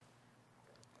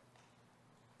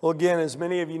Well, again, as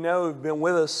many of you know who've been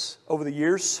with us over the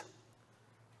years,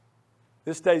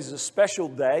 this day is a special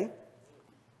day.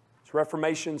 It's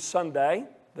Reformation Sunday,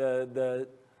 the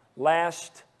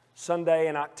last Sunday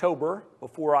in October,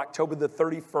 before October the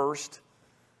 31st.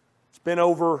 It's been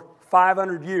over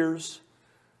 500 years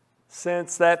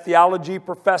since that theology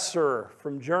professor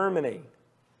from Germany,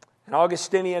 an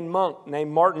Augustinian monk named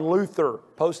Martin Luther,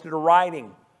 posted a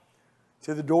writing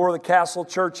to the door of the Castle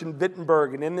Church in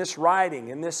Wittenberg. And in this writing,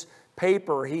 in this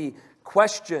paper, he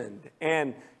questioned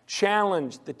and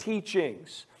challenged the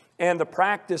teachings and the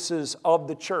practices of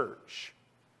the church.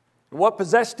 And what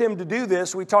possessed him to do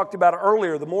this, we talked about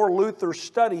earlier, the more Luther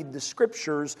studied the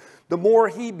Scriptures, the more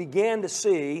he began to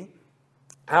see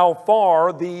how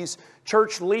far these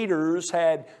church leaders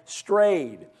had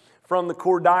strayed from the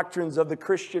core doctrines of the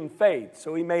Christian faith.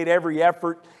 So he made every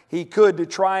effort he could to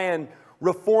try and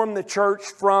reform the church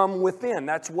from within.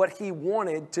 That's what he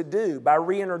wanted to do by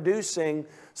reintroducing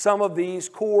some of these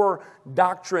core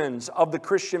doctrines of the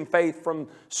Christian faith from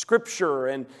Scripture.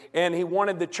 And he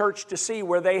wanted the church to see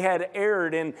where they had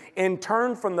erred and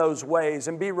turn from those ways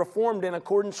and be reformed in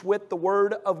accordance with the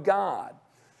Word of God.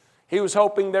 He was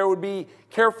hoping there would be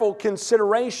careful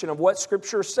consideration of what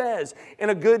Scripture says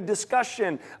and a good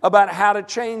discussion about how to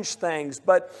change things.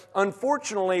 But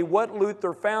unfortunately, what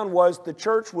Luther found was the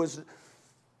church was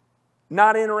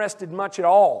not interested much at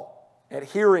all at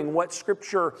hearing what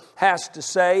Scripture has to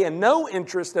say, and no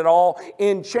interest at all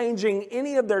in changing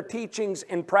any of their teachings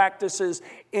and practices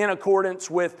in accordance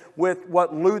with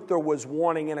what Luther was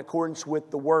wanting, in accordance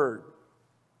with the Word.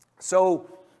 So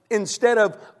instead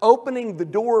of opening the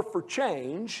door for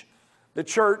change, the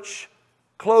church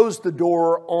closed the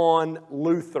door on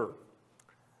Luther.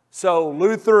 So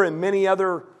Luther and many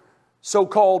other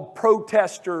so-called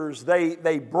protesters,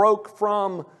 they broke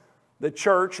from the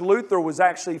church. Luther was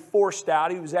actually forced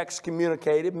out. He was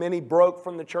excommunicated. Many broke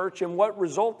from the church. And what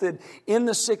resulted in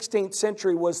the 16th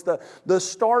century was the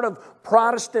start of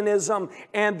Protestantism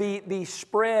and the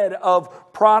spread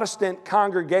of Protestant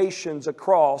congregations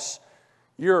across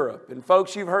Europe. And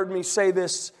folks, you've heard me say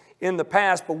this in the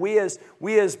past, but we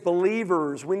as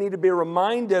believers, we need to be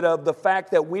reminded of the fact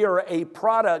that we are a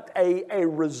product, a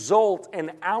result,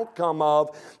 an outcome of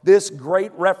this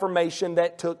great Reformation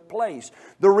that took place.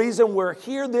 The reason we're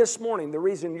here this morning, the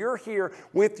reason you're here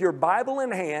with your Bible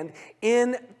in hand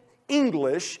in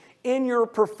English, in your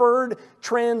preferred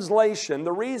translation,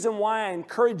 the reason why I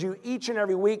encourage you each and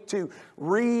every week to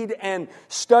read and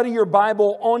study your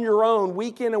Bible on your own,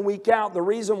 week in and week out, the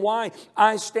reason why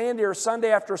I stand here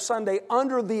Sunday after Sunday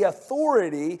under the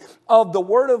authority of the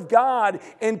Word of God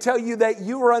and tell you that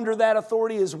you are under that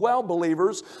authority as well,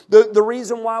 believers. The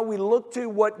reason why we look to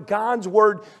what God's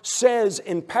Word says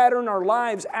and pattern our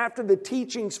lives after the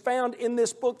teachings found in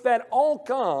this book, that all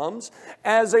comes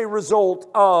as a result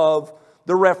of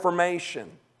the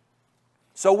Reformation.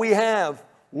 So we have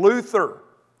Luther,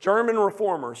 German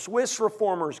reformer, Swiss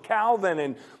reformers, Calvin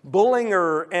and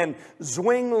Bullinger and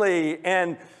Zwingli,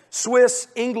 and Swiss,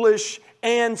 English,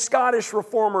 and Scottish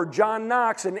reformer John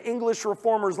Knox, and English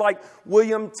reformers like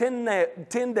William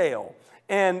Tyndale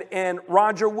and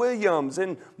Roger Williams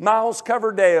and Miles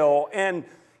Coverdale and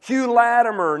Hugh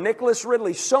Latimer, Nicholas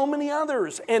Ridley, so many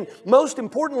others. And most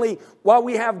importantly, while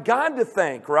we have God to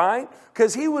thank, right?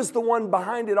 Because He was the one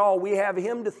behind it all. We have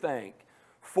Him to thank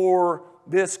for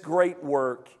this great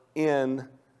work in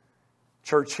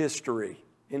church history,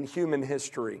 in human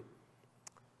history.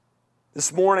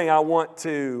 This morning I want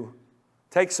to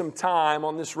take some time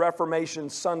on this Reformation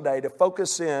Sunday to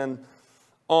focus in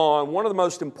on one of the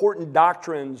most important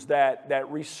doctrines that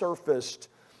resurfaced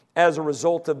as a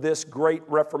result of this great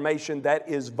Reformation that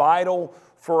is vital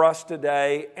for us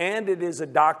today, and it is a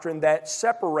doctrine that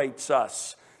separates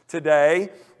us today,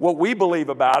 what we believe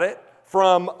about it,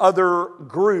 from other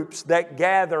groups that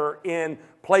gather in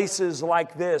places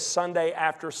like this Sunday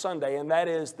after Sunday, and that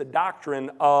is the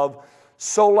doctrine of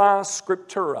sola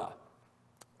scriptura,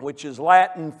 which is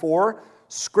Latin for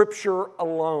Scripture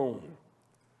alone.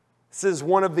 This is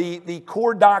one of the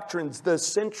core doctrines, the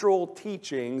central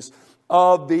teachings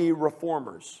of the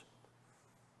Reformers.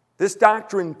 This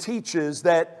doctrine teaches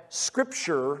that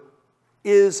Scripture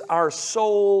is our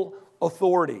sole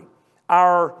authority,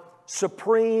 our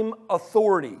supreme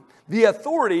authority, the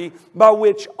authority by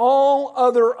which all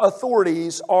other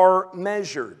authorities are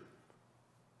measured.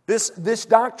 This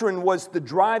doctrine was the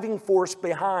driving force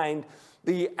behind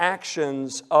the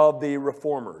actions of the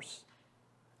Reformers.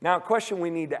 Now, a question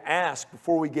we need to ask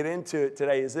before we get into it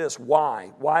today is this: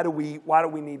 why? Why do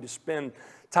we need to spend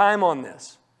time on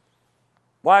this?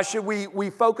 Why should we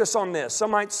focus on this?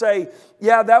 Some might say,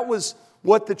 yeah, that was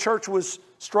what the church was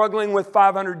struggling with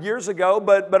 500 years ago,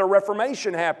 but a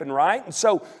Reformation happened, right? And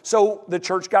so the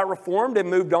church got reformed and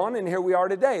moved on, and here we are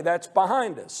today. That's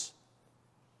behind us.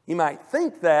 You might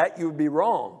think that. You would be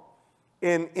wrong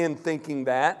in thinking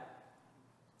that.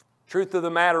 Truth of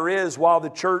the matter is, while the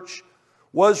church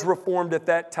was reformed at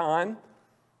that time,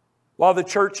 while the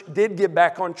church did get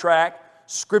back on track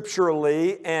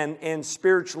scripturally and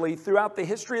spiritually throughout the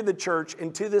history of the church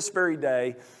and to this very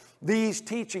day, these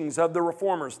teachings of the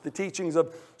Reformers, the teachings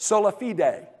of sola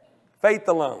fide, faith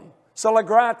alone, sola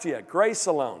gratia, grace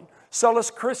alone,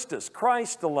 solus Christus,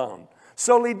 Christ alone,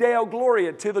 soli Deo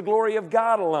gloria, to the glory of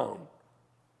God alone,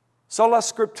 sola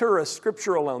scriptura,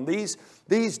 Scripture alone.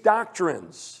 These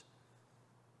doctrines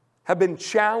have been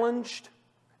challenged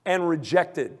and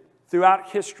rejected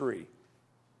throughout history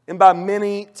and by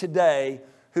many today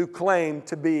who claim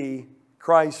to be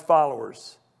Christ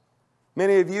followers.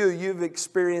 Many of you've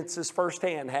experienced this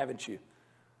firsthand, haven't you?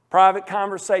 Private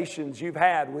conversations you've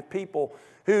had with people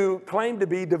who claim to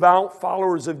be devout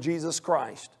followers of Jesus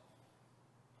Christ.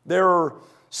 There are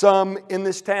some in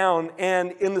this town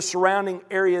and in the surrounding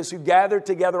areas who gather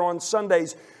together on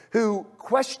Sundays who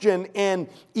question and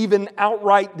even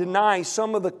outright deny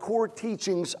some of the core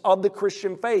teachings of the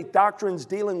Christian faith, doctrines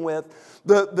dealing with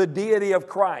the deity of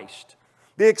Christ,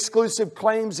 the exclusive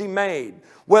claims He made,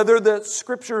 whether the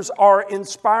Scriptures are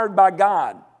inspired by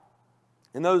God.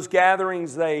 In those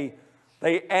gatherings, they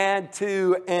add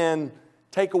to and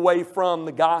take away from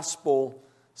the gospel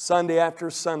Sunday after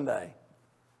Sunday.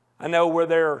 I know where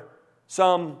there are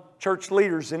some church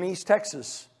leaders in East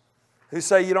Texas who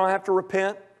say you don't have to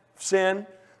repent of sin,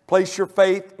 place your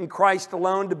faith in Christ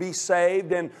alone to be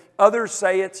saved, and others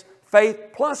say it's faith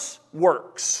plus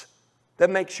works that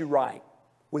makes you right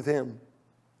with Him.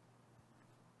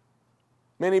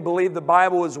 Many believe the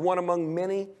Bible is one among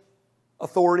many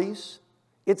authorities.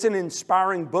 It's an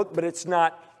inspiring book, but it's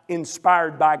not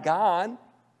inspired by God.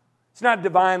 It's not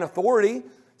divine authority.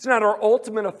 It's not our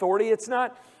ultimate authority. It's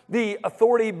not the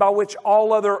authority by which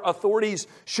all other authorities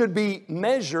should be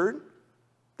measured.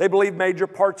 They believe major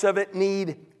parts of it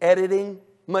need editing,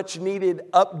 much needed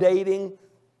updating.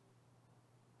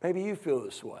 Maybe you feel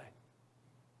this way.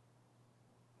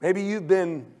 Maybe you've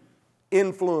been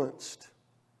influenced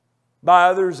by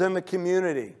others in the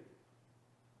community,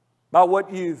 by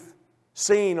what you've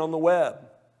seen on the web,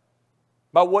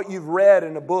 by what you've read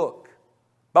in a book,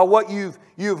 by what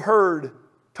you've heard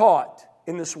taught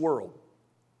in this world.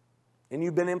 And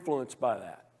you've been influenced by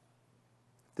that.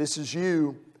 This is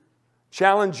you.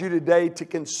 Challenge you today to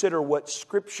consider what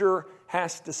Scripture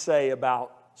has to say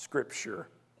about Scripture.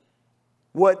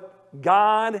 What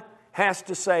God has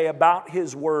to say about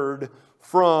His Word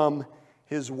from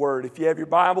His Word. If you have your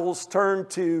Bibles, turn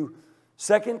to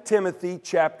 2 Timothy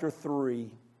chapter 3.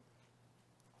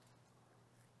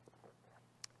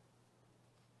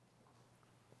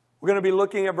 We're going to be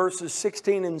looking at verses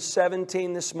 16 and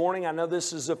 17 this morning. I know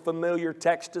this is a familiar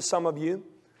text to some of you,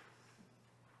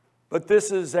 but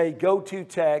this is a go-to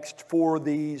text for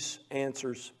these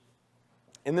answers.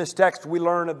 In this text, we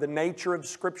learn of the nature of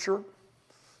Scripture,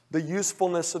 the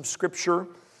usefulness of Scripture,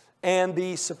 and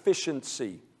the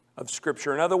sufficiency of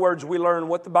Scripture. In other words, we learn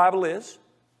what the Bible is,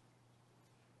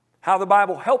 how the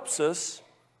Bible helps us,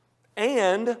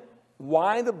 and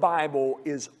why the Bible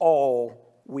is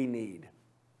all we need.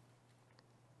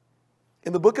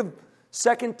 In the book of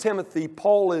 2 Timothy,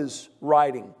 Paul is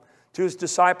writing to his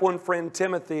disciple and friend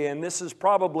Timothy, and this is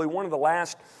probably one of the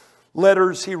last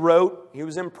letters he wrote. He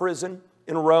was in prison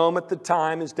in Rome at the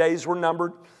time. His days were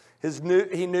numbered.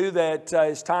 He knew that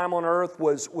his time on earth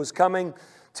was coming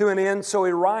to an end, so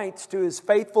he writes to his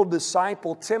faithful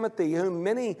disciple Timothy, whom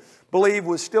many believe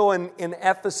was still in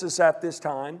Ephesus at this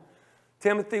time.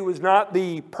 Timothy was not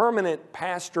the permanent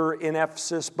pastor in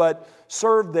Ephesus, but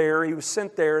served there. He was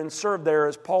sent there and served there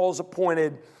as Paul's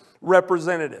appointed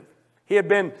representative. He had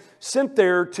been sent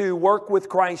there to work with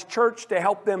Christ's church to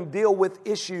help them deal with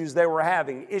issues they were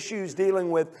having, issues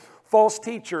dealing with false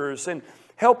teachers and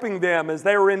helping them as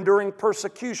they were enduring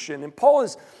persecution. And Paul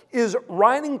is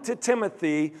writing to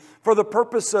Timothy for the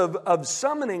purpose of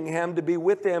summoning him to be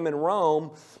with them in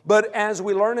Rome. But as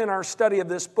we learn in our study of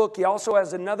this book, he also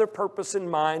has another purpose in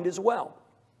mind as well.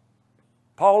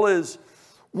 Paul is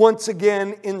once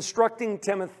again instructing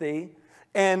Timothy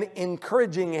and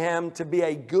encouraging him to be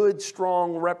a good,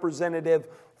 strong representative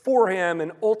for him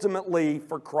and ultimately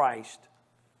for Christ.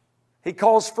 He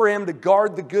calls for him to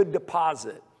guard the good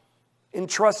deposit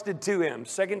entrusted to him.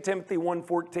 2 Timothy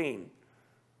 1:14.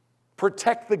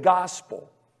 Protect the gospel.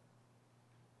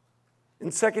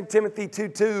 In 2 Timothy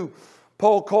 2:2,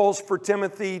 Paul calls for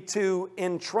Timothy to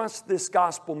entrust this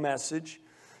gospel message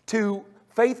to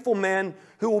faithful men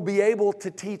who will be able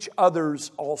to teach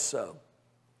others also.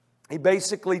 He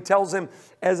basically tells them,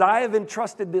 as I have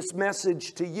entrusted this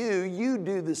message to you, you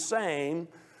do the same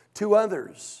to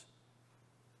others.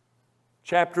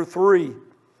 Chapter 3,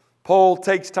 Paul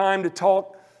takes time to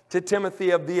talk to Timothy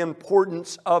of the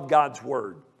importance of God's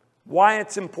Word. Why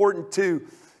it's important to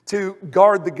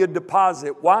guard the good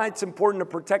deposit. Why it's important to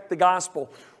protect the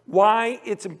gospel. Why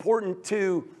it's important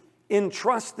to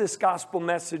entrust this gospel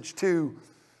message to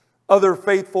other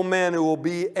faithful men who will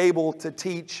be able to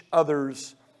teach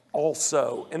others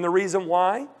also. And the reason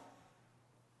why is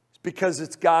because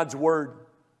it's God's Word.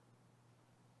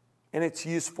 And it's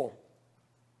useful.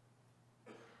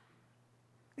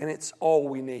 And it's all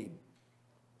we need.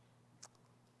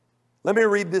 Let me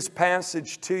read this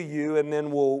passage to you and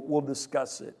then we'll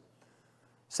discuss it.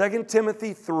 2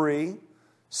 Timothy 3,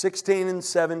 16 and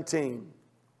 17.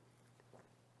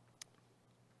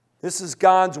 This is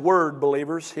God's Word,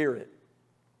 believers. Hear it.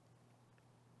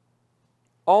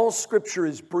 All Scripture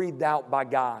is breathed out by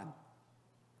God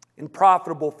and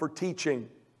profitable for teaching,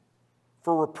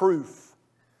 for reproof,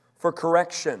 for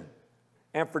correction,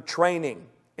 and for training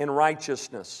in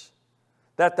righteousness,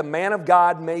 that the man of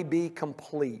God may be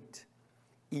complete,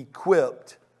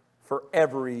 equipped for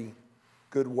every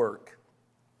good work.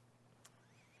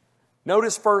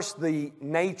 Notice first the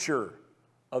nature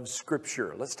of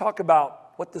Scripture. Let's talk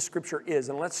about what the Scripture is,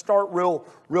 and let's start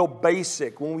real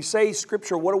basic. When we say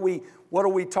Scripture, what are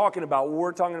we talking about? Well,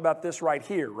 we're talking about this right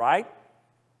here, right?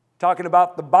 Talking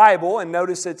about the Bible, and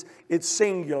notice it's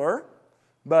singular.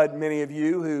 But many of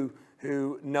you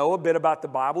who know a bit about the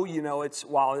Bible, you know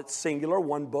while it's singular,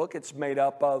 one book, it's made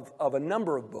up of a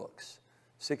number of books.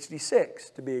 66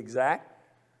 to be exact.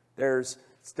 It's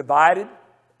divided,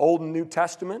 Old and New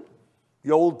Testament.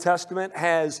 The Old Testament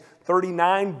has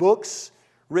 39 books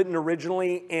written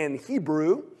originally in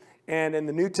Hebrew. And in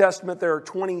the New Testament, there are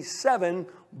 27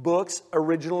 books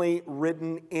originally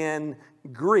written in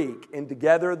Greek. And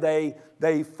together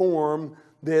they form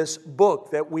this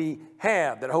book that we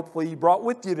have, that hopefully you brought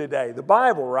with you today, the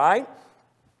Bible, right?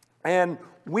 And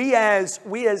we as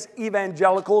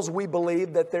evangelicals, we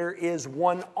believe that there is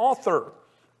one author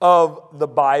of the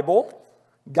Bible.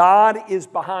 God is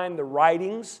behind the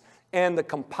writings and the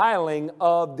compiling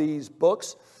of these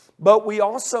books, but we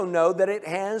also know that it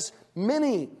has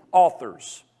many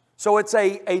authors. So it's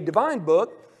a divine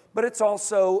book, but it's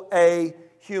also a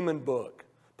human book.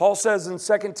 Paul says in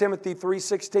 2 Timothy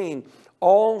 3:16,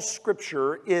 all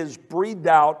Scripture is breathed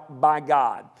out by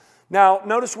God. Now,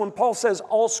 notice when Paul says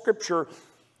all Scripture,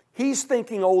 he's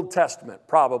thinking Old Testament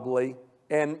probably,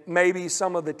 and maybe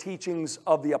some of the teachings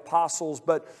of the apostles,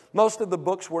 but most of the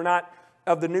books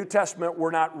of the New Testament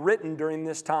were not written during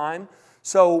this time.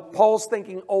 So Paul's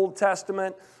thinking Old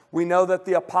Testament. We know that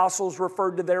the apostles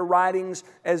referred to their writings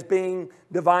as being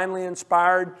divinely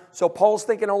inspired. So Paul's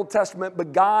thinking Old Testament,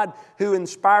 but God, who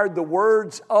inspired the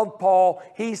words of Paul,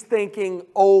 he's thinking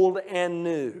Old and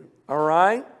New. All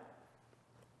right?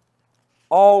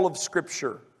 All of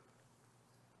Scripture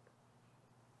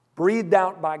breathed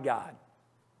out by God.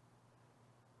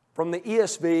 From the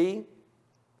ESV,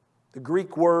 the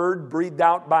Greek word breathed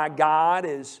out by God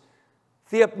is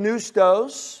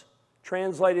theopneustos.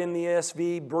 Translated in the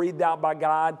ESV, breathed out by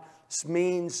God. This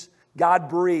means God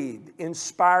breathed,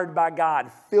 inspired by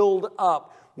God, filled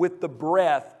up with the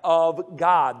breath of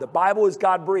God. The Bible is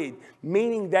God breathed,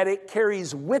 meaning that it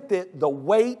carries with it the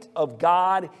weight of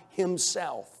God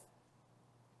Himself.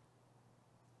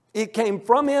 It came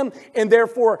from Him and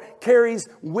therefore carries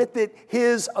with it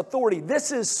His authority.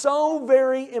 This is so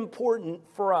very important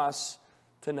for us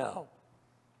to know.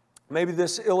 Maybe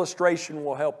this illustration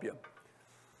will help you.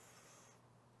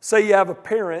 Say you have a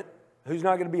parent who's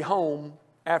not going to be home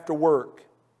after work,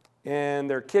 and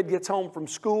their kid gets home from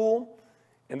school,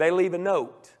 and they leave a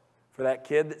note for that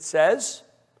kid that says,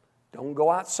 don't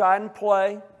go outside and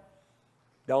play,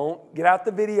 don't get out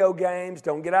the video games,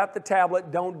 don't get out the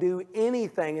tablet, don't do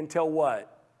anything until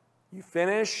what? You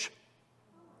finish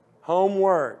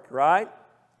homework, right?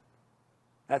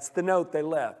 That's the note they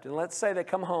left. And let's say they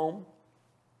come home,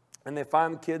 and they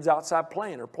find the kids outside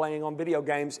playing or playing on video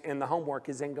games, and the homework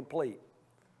is incomplete.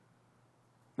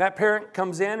 That parent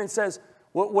comes in and says,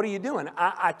 what are you doing?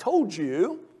 I told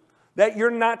you that you're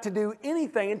not to do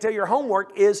anything until your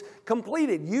homework is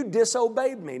completed. You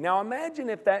disobeyed me. Now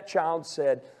imagine if that child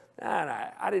said,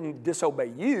 I didn't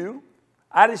disobey you.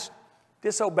 I just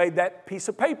disobeyed that piece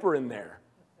of paper in there.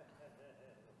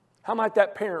 How might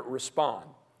that parent respond?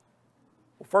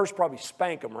 Well, first probably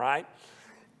spank them, right?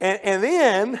 And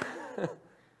then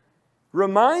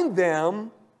remind them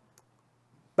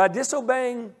by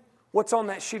disobeying what's on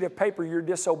that sheet of paper, you're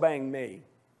disobeying me.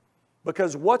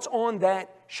 Because what's on that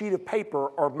sheet of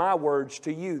paper are my words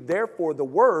to you. Therefore, the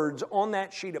words on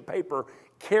that sheet of paper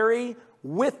carry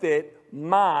with it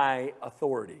my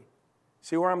authority.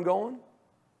 See where I'm going?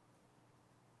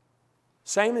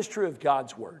 Same is true of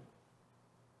God's Word.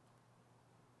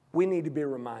 We need to be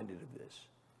reminded of this.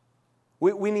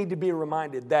 We need to be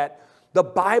reminded that the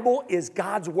Bible is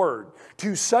God's Word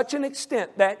to such an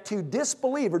extent that to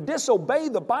disbelieve or disobey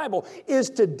the Bible is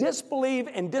to disbelieve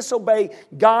and disobey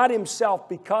God Himself,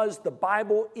 because the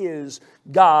Bible is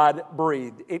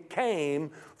God-breathed. It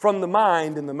came from the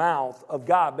mind and the mouth of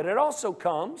God, but it also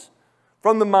comes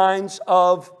from the minds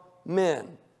of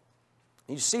men.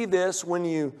 You see this when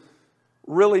you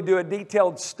really do a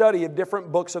detailed study of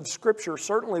different books of Scripture.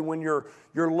 Certainly when you're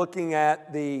looking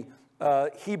at the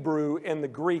Hebrew and the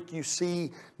Greek, you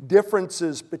see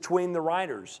differences between the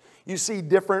writers. You see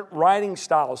different writing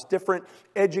styles, different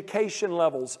education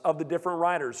levels of the different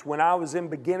writers. When I was in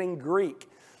beginning Greek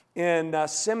in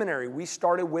seminary, we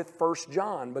started with 1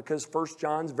 John because 1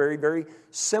 John's very, very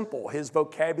simple. His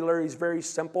vocabulary is very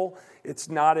simple. It's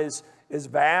not as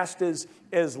vast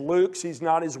as Luke's. He's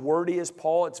not as wordy as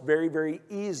Paul. It's very, very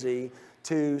easy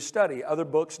to study. Other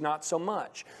books, not so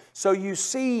much. So you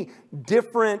see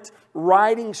different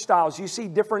writing styles. You see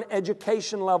different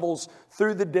education levels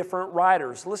through the different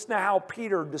writers. Listen to how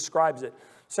Peter describes it.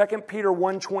 2 Peter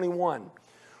 1:21.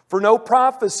 For no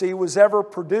prophecy was ever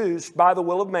produced by the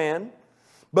will of man,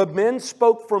 but men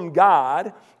spoke from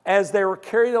God as they were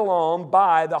carried along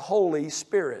by the Holy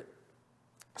Spirit.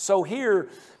 So here,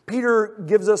 Peter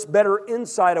gives us better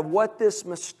insight of what this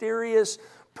mysterious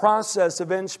process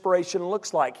of inspiration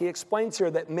looks like. He explains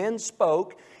here that men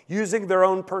spoke using their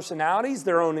own personalities,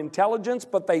 their own intelligence,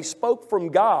 but they spoke from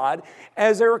God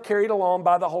as they were carried along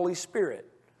by the Holy Spirit.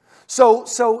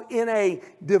 So in a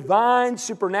divine,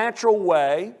 supernatural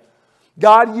way,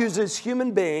 God uses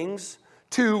human beings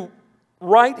to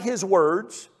write His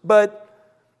words, but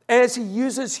as He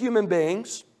uses human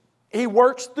beings, He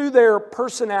works through their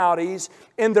personalities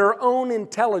and their own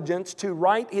intelligence to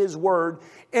write His Word.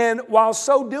 And while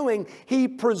so doing, He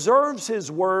preserves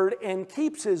His Word and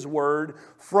keeps His Word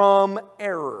from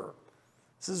error.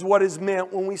 This is what is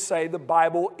meant when we say the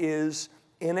Bible is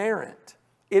inerrant.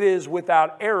 It is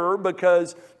without error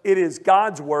because it is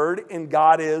God's Word, and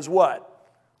God is what?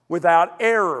 Without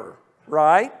error,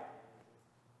 right?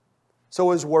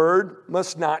 So His Word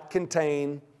must not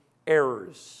contain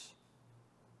errors.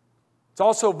 It's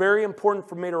also very important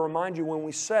for me to remind you when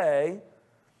we say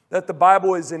that the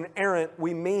Bible is inerrant,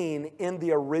 we mean in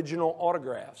the original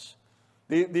autographs,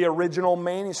 the original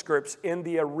manuscripts, in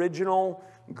the original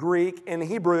Greek and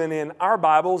Hebrew, and in our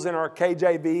Bibles, in our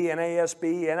KJV,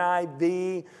 NASB,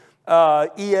 NIV,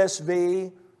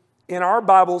 ESV, in our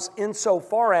Bibles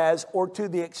insofar as or to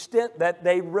the extent that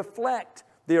they reflect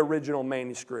the original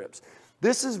manuscripts.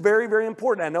 This is very, very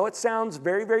important. I know it sounds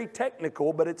very, very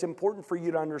technical, but it's important for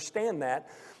you to understand that.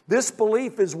 This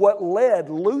belief is what led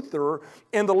Luther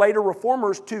and the later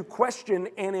Reformers to question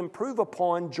and improve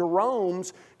upon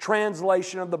Jerome's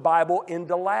translation of the Bible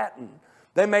into Latin.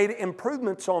 They made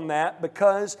improvements on that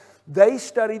because they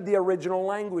studied the original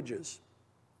languages.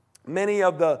 Many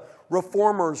of the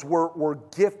Reformers were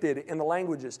gifted in the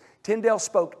languages. Tyndale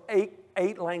spoke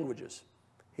eight languages.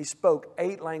 He spoke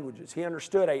 8 languages. He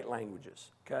understood 8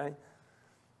 languages, okay?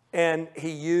 And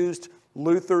he used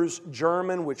Luther's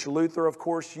German, which Luther, of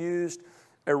course, used.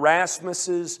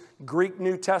 Erasmus's Greek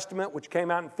New Testament, which came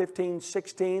out in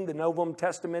 1516, the Novum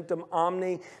Testamentum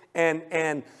Omni.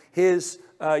 And he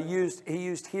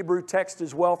used Hebrew text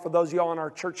as well. For those of y'all in our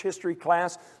church history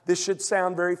class, this should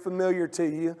sound very familiar to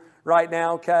you right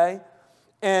now, okay?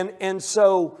 And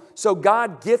so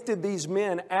God gifted these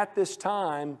men at this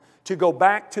time to go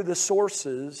back to the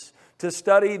sources, to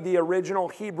study the original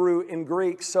Hebrew and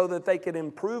Greek so that they could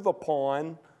improve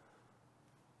upon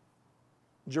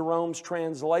Jerome's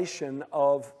translation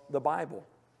of the Bible.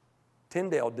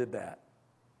 Tyndale did that.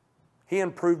 He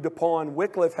improved upon,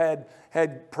 Wycliffe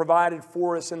had provided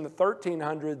for us in the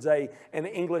 1300s an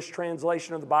English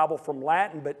translation of the Bible from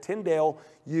Latin, but Tyndale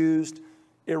used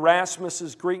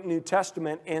Erasmus's Greek New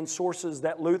Testament and sources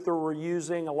that Luther were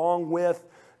using along with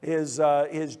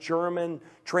his German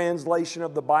translation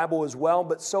of the Bible as well.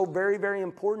 But so very, very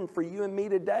important for you and me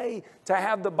today to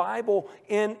have the Bible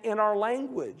in our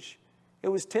language. It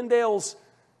was Tyndale's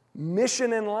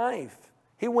mission in life.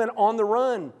 He went on the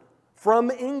run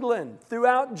from England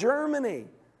throughout Germany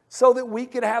so that we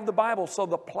could have the Bible, so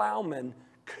the plowman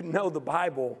could know the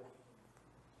Bible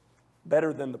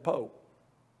better than the Pope.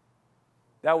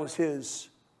 That was his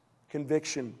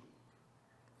conviction.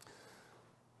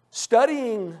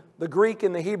 Studying the Greek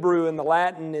and the Hebrew and the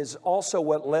Latin is also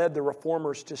what led the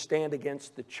Reformers to stand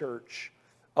against the church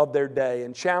of their day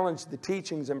and challenge the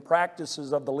teachings and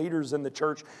practices of the leaders in the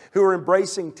church who were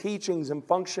embracing teachings and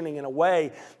functioning in a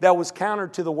way that was counter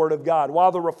to the Word of God.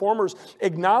 While the Reformers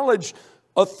acknowledged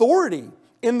authority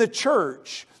in the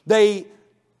church, they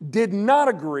did not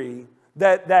agree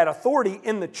that authority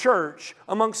in the church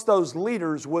amongst those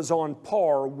leaders was on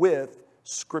par with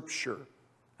Scripture.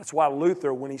 That's why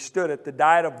Luther, when he stood at the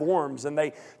Diet of Worms and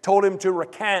they told him to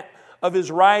recant of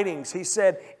his writings, he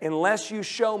said, "Unless you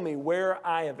show me where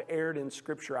I have erred in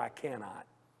Scripture, I cannot."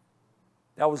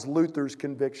 That was Luther's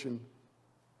conviction.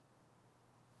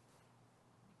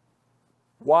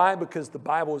 Why? Because the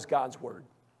Bible is God's Word.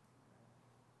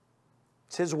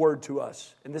 It's His Word to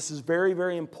us. And this is very,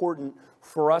 very important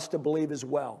for us to believe as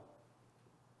well.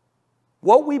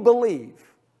 What we believe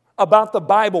about the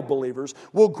Bible, believers,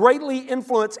 will greatly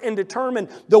influence and determine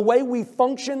the way we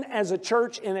function as a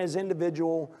church and as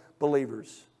individual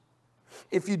believers.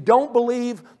 If you don't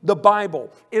believe the Bible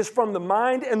is from the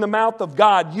mind and the mouth of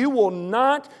God, you will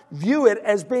not view it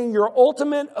as being your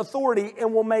ultimate authority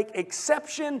and will make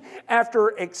exception after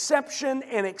exception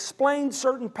and explain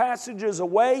certain passages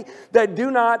away that do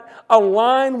not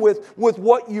align with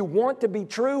what you want to be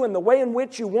true and the way in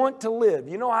which you want to live.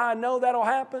 You know how I know that'll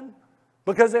happen?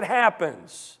 Because it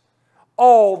happens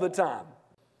all the time.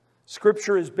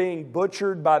 Scripture is being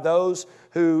butchered by those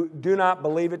who do not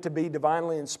believe it to be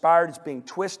divinely inspired. It's being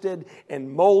twisted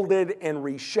and molded and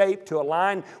reshaped to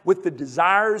align with the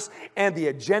desires and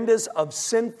the agendas of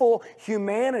sinful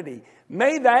humanity.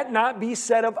 May that not be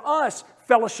said of us,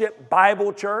 Fellowship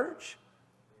Bible Church.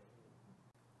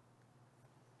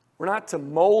 We're not to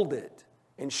mold it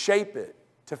and shape it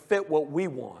to fit what we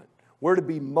want. We're to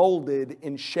be molded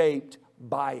and shaped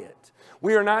by it.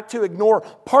 We are not to ignore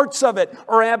parts of it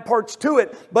or add parts to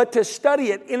it, but to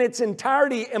study it in its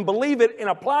entirety and believe it and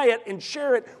apply it and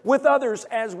share it with others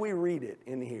as we read it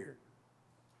in here.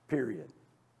 Period.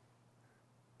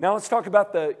 Now let's talk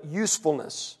about the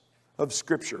usefulness of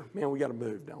Scripture. Man, we got to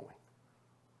move, don't we?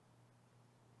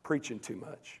 Preaching too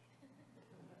much.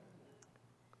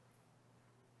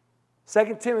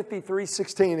 2 Timothy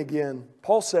 3:16 again.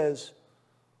 Paul says,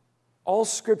 all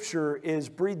Scripture is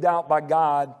breathed out by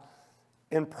God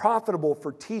and profitable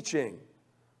for teaching,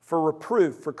 for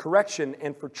reproof, for correction,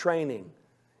 and for training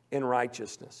in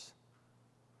righteousness.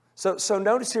 So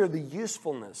notice here the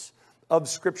usefulness of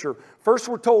Scripture. First,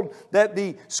 we're told that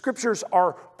the Scriptures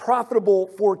are profitable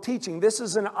for teaching. This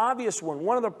is an obvious one.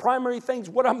 One of the primary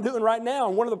things, what I'm doing right now,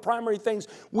 and one of the primary things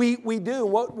we do,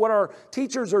 what our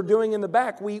teachers are doing in the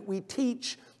back, we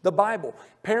teach the Bible.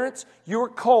 Parents, you're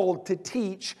called to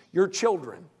teach your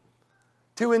children,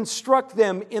 to instruct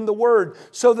them in the Word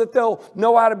so that they'll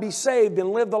know how to be saved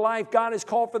and live the life God has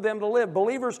called for them to live.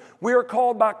 Believers, we are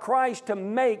called by Christ to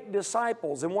make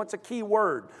disciples. And what's a key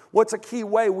word? What's a key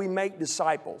way we make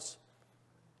disciples?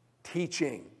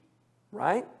 Teaching,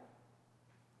 right?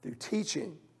 Through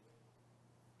teaching.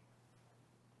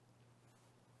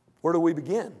 Where do we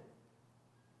begin?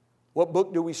 What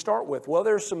book do we start with? Well,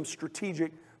 there's some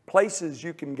strategic places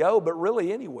you can go, but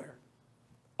really anywhere.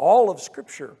 All of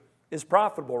Scripture is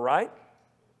profitable, right?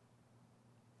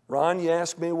 Ron, you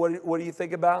asked me, what do you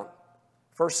think about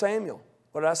 1 Samuel?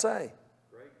 What did I say?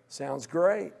 Great. Sounds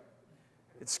great.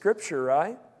 It's Scripture,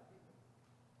 right?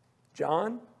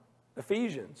 John,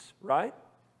 Ephesians, right?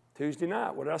 Tuesday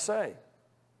night, what did I say?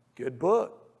 Good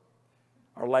book.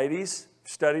 Our ladies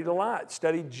studied a lot.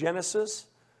 Studied Genesis.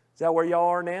 Is that where y'all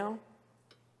are now?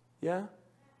 Yeah?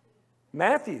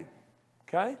 Matthew.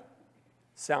 Okay?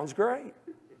 Sounds great.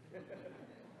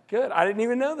 Good. I didn't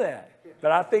even know that.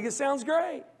 But I think it sounds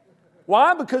great.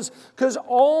 Why? Because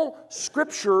all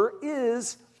Scripture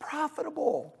is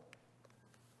profitable.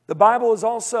 The Bible is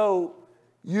also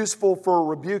useful for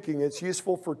rebuking. It's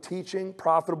useful for teaching,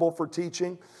 profitable for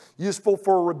teaching, useful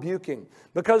for rebuking.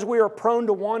 Because we are prone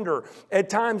to wander, at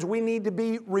times we need to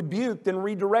be rebuked and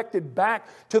redirected back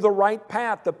to the right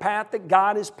path, the path that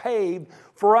God has paved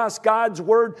for us. God's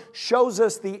Word shows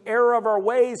us the error of our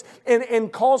ways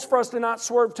and calls for us to not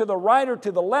swerve to the right or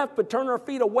to the left, but turn our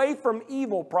feet away from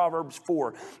evil, Proverbs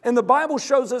 4. And the Bible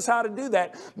shows us how to do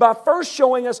that by first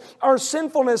showing us our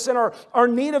sinfulness and our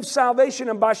need of salvation,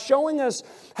 and by showing us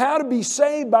how to be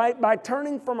saved by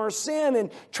turning from our sin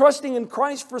and trusting in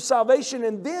Christ for salvation.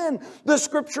 And then the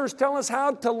Scriptures tell us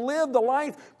how to live the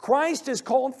life Christ has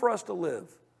called for us to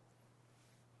live.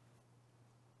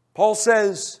 Paul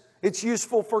says it's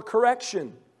useful for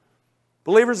correction.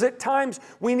 Believers, at times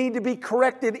we need to be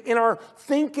corrected in our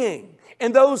thinking.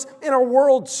 And those in our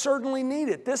world certainly need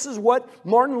it. This is what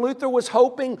Martin Luther was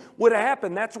hoping would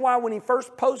happen. That's why when he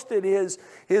first posted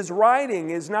his writing,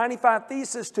 his 95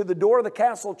 Thesis to the door of the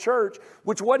Castle Church,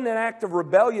 which wasn't an act of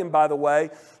rebellion, by the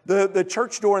way, the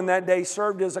church door in that day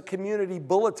served as a community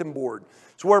bulletin board.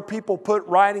 It's where people put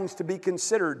writings to be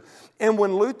considered. And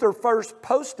when Luther first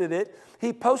posted it,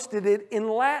 he posted it in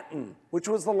Latin, which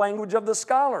was the language of the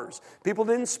scholars. People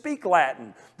didn't speak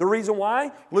Latin. The reason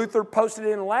why Luther posted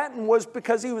it in Latin was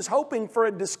because he was hoping for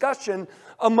a discussion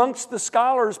amongst the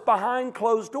scholars behind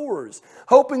closed doors,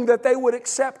 hoping that they would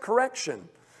accept correction.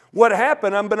 What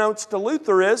happened, unbeknownst to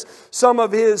Luther, is some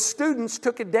of his students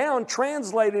took it down,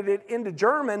 translated it into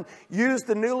German, used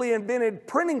the newly invented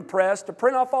printing press to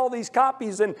print off all these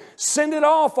copies and send it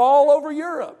off all over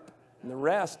Europe. And the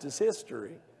rest is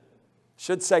history.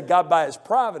 Should say God by His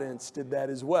providence did that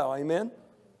as well. Amen?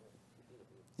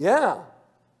 Yeah.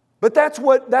 But that's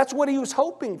what he was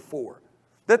hoping for.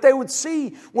 That they would see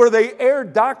where they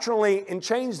erred doctrinally and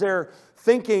change their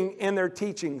thinking and their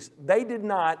teachings. They did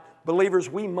not. Believers,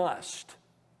 we must.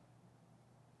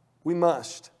 We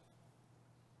must.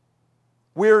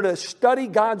 We're to study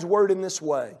God's Word in this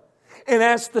way. And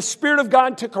ask the Spirit of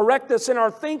God to correct us in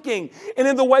our thinking and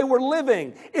in the way we're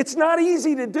living. It's not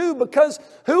easy to do because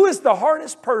who is the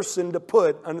hardest person to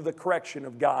put under the correction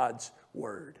of God's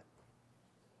Word?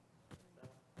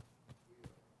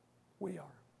 We are.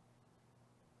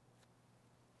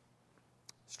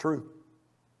 It's true.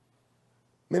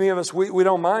 Many of us, we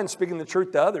don't mind speaking the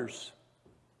truth to others.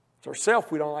 It's ourselves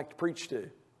we don't like to preach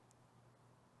to.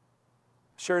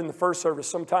 Sharing the first service,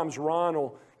 sometimes Ron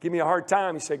will give me a hard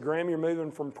time. He said, Graham, you're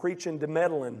moving from preaching to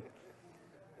meddling.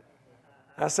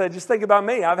 I said, just think about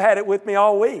me. I've had it with me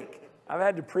all week. I've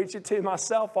had to preach it to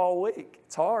myself all week.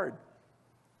 It's hard.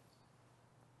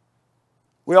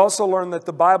 We also learn that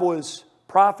the Bible is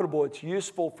profitable. It's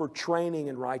useful for training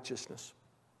in righteousness.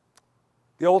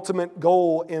 The ultimate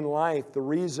goal in life, the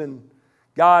reason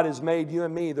God has made you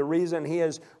and me, the reason He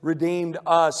has redeemed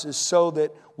us is so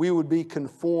that we would be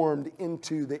conformed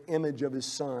into the image of His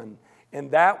Son. And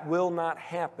that will not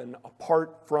happen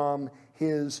apart from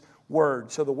His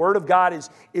Word. So the Word of God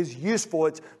is useful.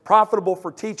 It's profitable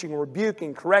for teaching,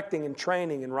 rebuking, correcting, and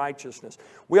training in righteousness.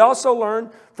 We also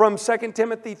learn from 2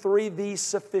 Timothy 3 the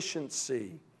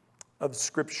sufficiency of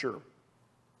Scripture.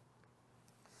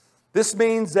 This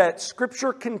means that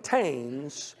Scripture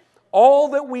contains all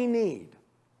that we need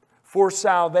for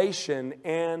salvation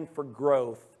and for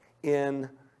growth in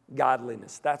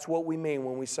godliness. That's what we mean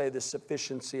when we say the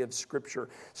sufficiency of Scripture.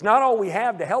 It's not all we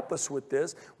have to help us with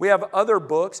this. We have other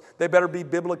books. They better be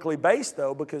biblically based,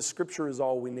 though, because Scripture is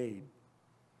all we need.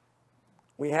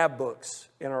 We have books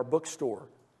in our bookstore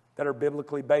that are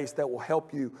biblically based that will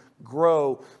help you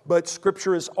grow. But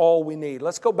Scripture is all we need.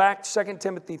 Let's go back to 2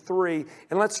 Timothy 3,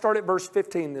 and let's start at verse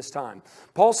 15 this time.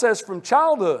 Paul says, from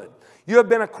childhood you have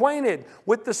been acquainted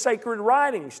with the sacred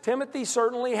writings. Timothy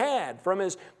certainly had from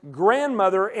his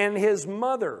grandmother and his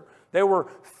mother. They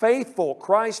were faithful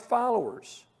Christ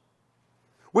followers,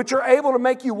 which are able to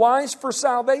make you wise for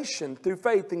salvation through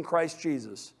faith in Christ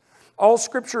Jesus. All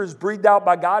Scripture is breathed out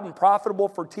by God and profitable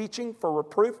for teaching, for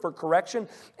reproof, for correction,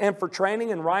 and for training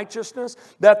in righteousness,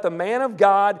 that the man of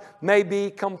God may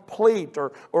be complete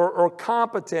or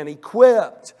competent,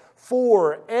 equipped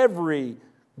for every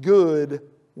good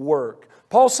work.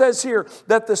 Paul says here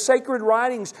that the sacred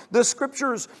writings, the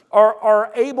Scriptures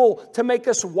are able to make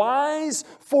us wise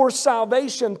for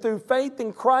salvation through faith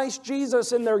in Christ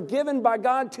Jesus, and they're given by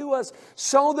God to us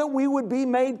so that we would be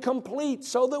made complete,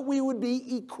 so that we would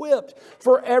be equipped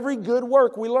for every good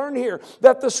work. We learn here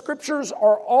that the Scriptures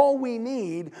are all we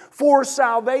need for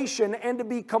salvation and to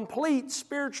be complete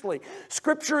spiritually.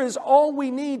 Scripture is all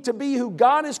we need to be who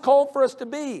God has called for us to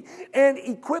be and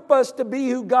equip us to be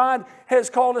who God has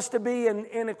called us to be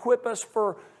and equip us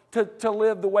to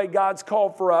live the way God's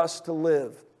called for us to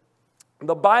live.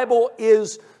 The Bible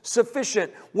is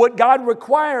sufficient. What God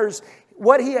requires,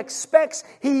 what He expects,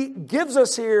 He gives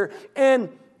us here. And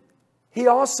He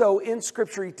also, in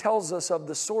Scripture, He tells us of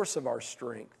the source of our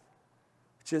strength,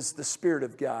 which is the Spirit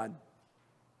of God.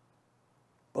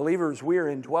 Believers, we are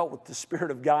indwelt with the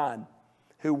Spirit of God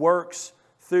who works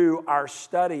through our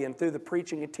study and through the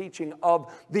preaching and teaching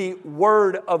of the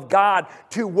Word of God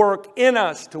to work in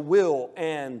us to will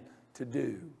and to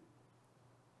do.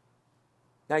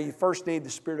 Now, you first need the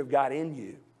Spirit of God in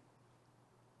you.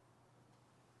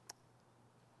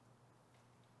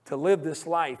 To live this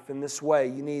life in this way,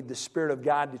 you need the Spirit of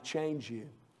God to change you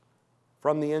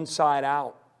from the inside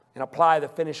out. and apply the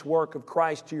finished work of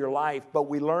Christ to your life. But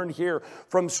we learn here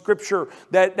from Scripture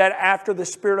that after the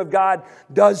Spirit of God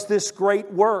does this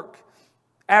great work,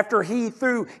 after He,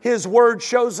 through His Word,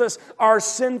 shows us our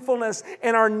sinfulness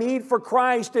and our need for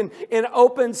Christ, and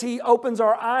He opens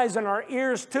our eyes and our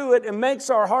ears to it and makes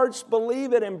our hearts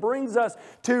believe it and brings us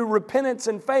to repentance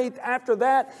and faith. After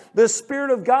that, the Spirit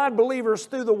of God, believers,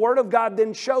 through the Word of God,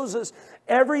 then shows us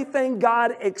everything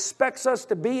God expects us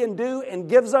to be and do, and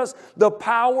gives us the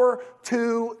power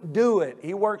to do it.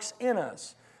 He works in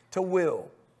us to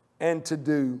will and to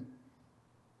do.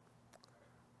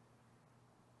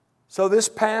 So this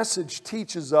passage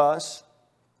teaches us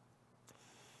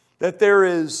that there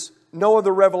is no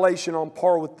other revelation on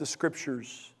par with the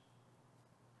Scriptures.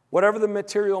 Whatever the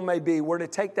material may be, we're to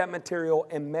take that material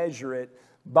and measure it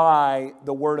by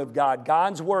the Word of God.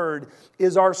 God's Word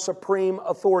is our supreme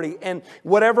authority. And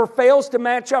whatever fails to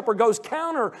match up or goes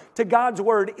counter to God's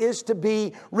Word is to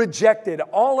be rejected.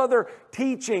 All other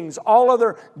teachings, all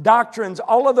other doctrines,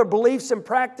 all other beliefs and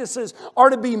practices are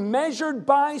to be measured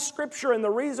by Scripture. And the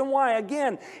reason why,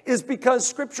 again, is because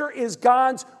Scripture is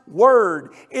God's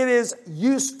Word. It is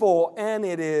useful and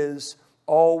it is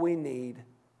all we need.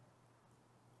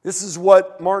 This is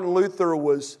what Martin Luther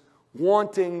was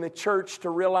wanting the church to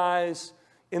realize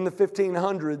in the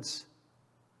 1500s.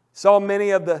 Saw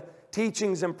many of the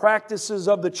teachings and practices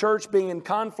of the church being in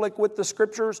conflict with the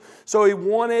Scriptures. So he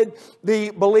wanted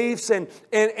the beliefs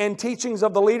and teachings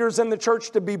of the leaders in the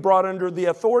church to be brought under the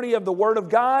authority of the Word of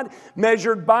God,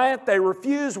 measured by it. They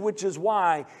refused, which is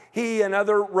why he and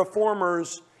other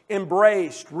reformers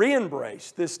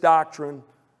re-embraced this doctrine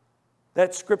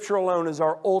that Scripture alone is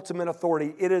our ultimate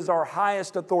authority. It is our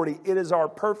highest authority. It is our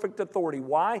perfect authority.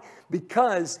 Why?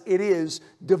 Because it is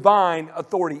divine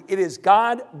authority. It is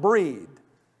God-breathed,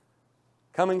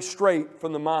 coming straight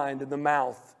from the mind and the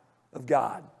mouth of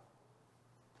God.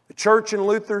 The church in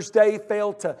Luther's day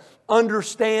failed to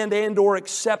understand and or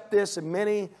accept this, and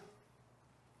many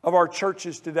of our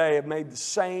churches today have made the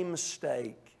same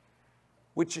mistake,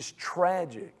 which is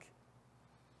tragic.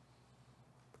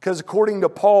 Because according to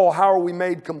Paul, how are we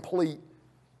made complete?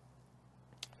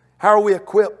 How are we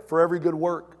equipped for every good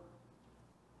work?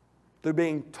 Through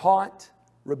being taught,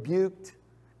 rebuked,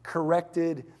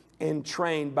 corrected, and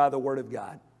trained by the Word of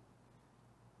God.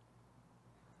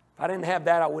 If I didn't have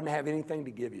that, I wouldn't have anything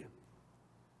to give you.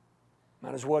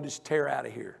 Might as well just tear out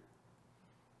of here.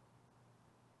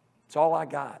 It's all I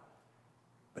got,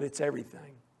 but it's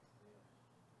everything.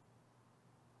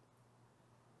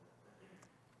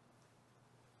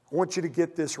 I want you to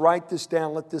get this, write this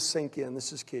down, let this sink in.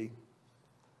 This is key.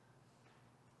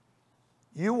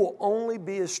 You will only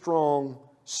be as strong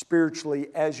spiritually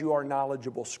as you are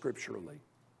knowledgeable scripturally.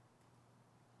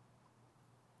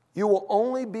 You will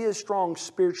only be as strong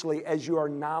spiritually as you are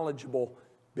knowledgeable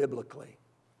biblically.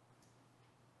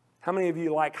 How many of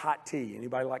you like hot tea?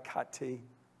 Anybody like hot tea?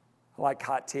 I like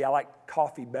hot tea. I like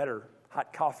coffee better,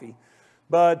 hot coffee.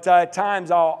 But at times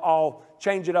I'll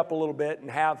change it up a little bit and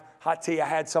have hot tea. I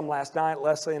had some last night,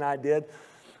 Leslie and I did.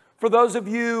 For those of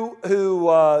you who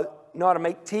know how to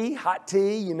make tea, hot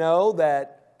tea, you know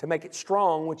that to make it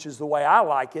strong, which is the way I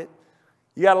like it,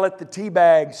 you got to let the tea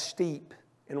bag steep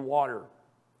in water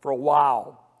for a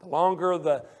while. The longer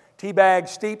the tea bag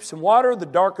steeps in water, the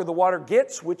darker the water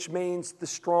gets, which means the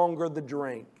stronger the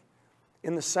drink.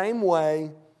 In the same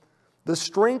way, the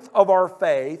strength of our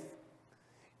faith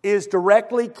is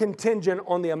directly contingent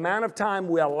on the amount of time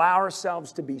we allow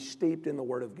ourselves to be steeped in the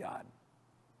Word of God.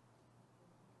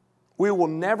 We will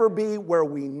never be where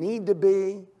we need to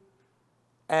be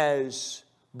as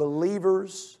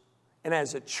believers and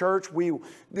as a church. We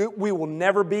will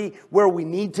never be where we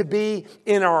need to be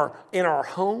in our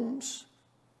homes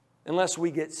unless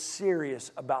we get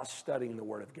serious about studying the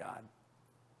Word of God.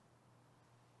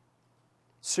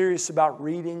 Serious about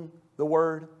reading the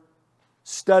Word,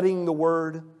 studying the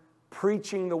Word,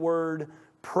 preaching the Word,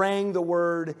 praying the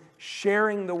Word,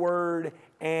 sharing the Word,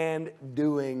 and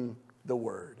doing the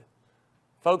Word.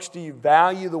 Folks, do you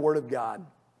value the Word of God?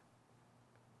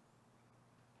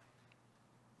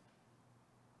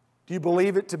 Do you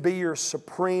believe it to be your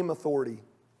supreme authority?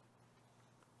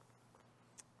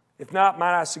 If not,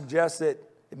 might I suggest that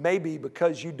it may be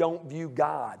because you don't view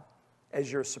God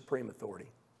as your supreme authority.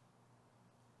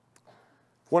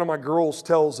 One of my girls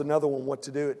tells another one what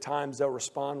to do, at times they'll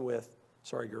respond with,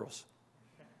 "Sorry, girls,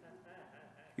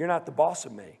 you're not the boss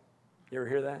of me." You ever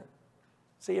hear that?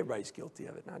 See, everybody's guilty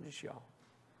of it, not just y'all.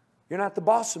 "You're not the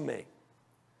boss of me."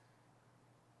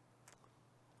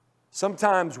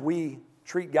 Sometimes we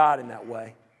treat God in that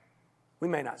way. We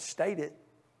may not state it,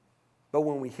 but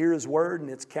when we hear His Word and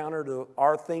it's counter to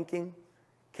our thinking,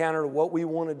 counter to what we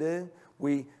want to do,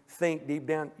 we think deep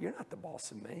down, you're not the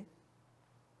boss of me.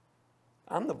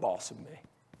 I'm the boss of me.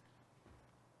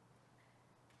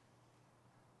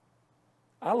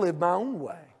 I live my own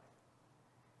way.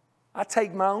 I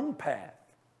take my own path.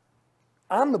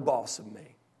 I'm the boss of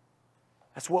me.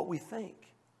 That's what we think.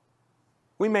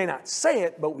 We may not say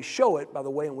it, but we show it by the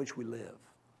way in which we live.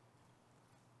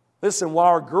 Listen, while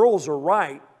our girls are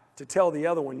right to tell the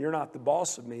other one, you're not the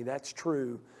boss of me, that's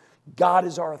true. God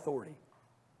is our authority.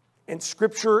 And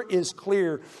Scripture is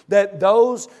clear that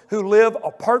those who live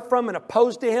apart from and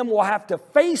opposed to Him will have to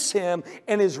face Him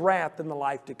and His wrath in the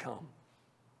life to come.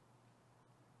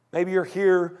 Maybe you're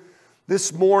here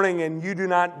this morning and you do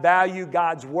not value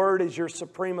God's Word as your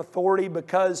supreme authority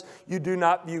because you do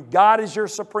not view God as your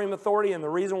supreme authority. And the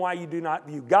reason why you do not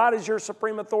view God as your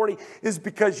supreme authority is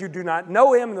because you do not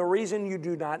know Him. And the reason you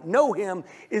do not know Him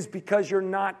is because you're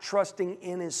not trusting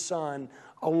in His Son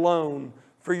alone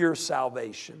for your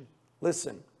salvation.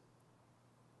 Listen,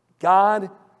 God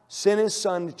sent His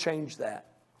Son to change that.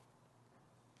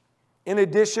 In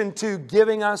addition to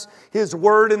giving us His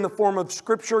Word in the form of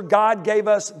Scripture, God gave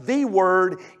us the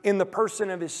Word in the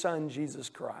person of His Son, Jesus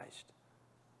Christ.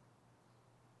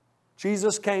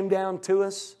 Jesus came down to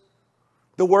us.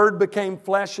 The Word became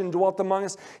flesh and dwelt among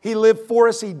us. He lived for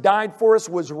us. He died for us,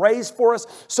 was raised for us,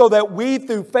 so that we,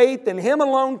 through faith in Him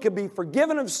alone, could be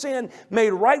forgiven of sin, made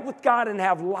right with God, and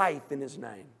have life in His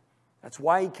name. That's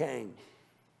why He came.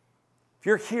 If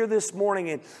you're here this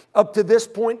morning and up to this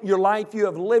point in your life, you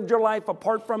have lived your life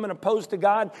apart from and opposed to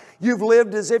God, you've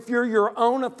lived as if you're your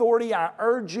own authority, I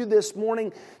urge you this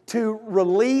morning to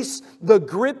release the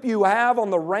grip you have on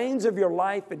the reins of your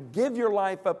life and give your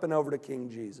life up and over to King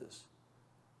Jesus.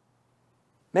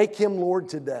 Make Him Lord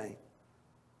today,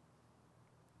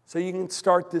 so you can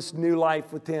start this new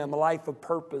life with Him, a life of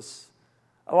purpose,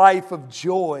 a life of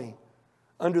joy,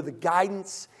 under the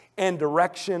guidance and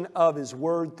direction of His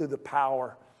Word through the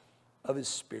power of His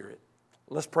Spirit.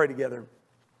 Let's pray together.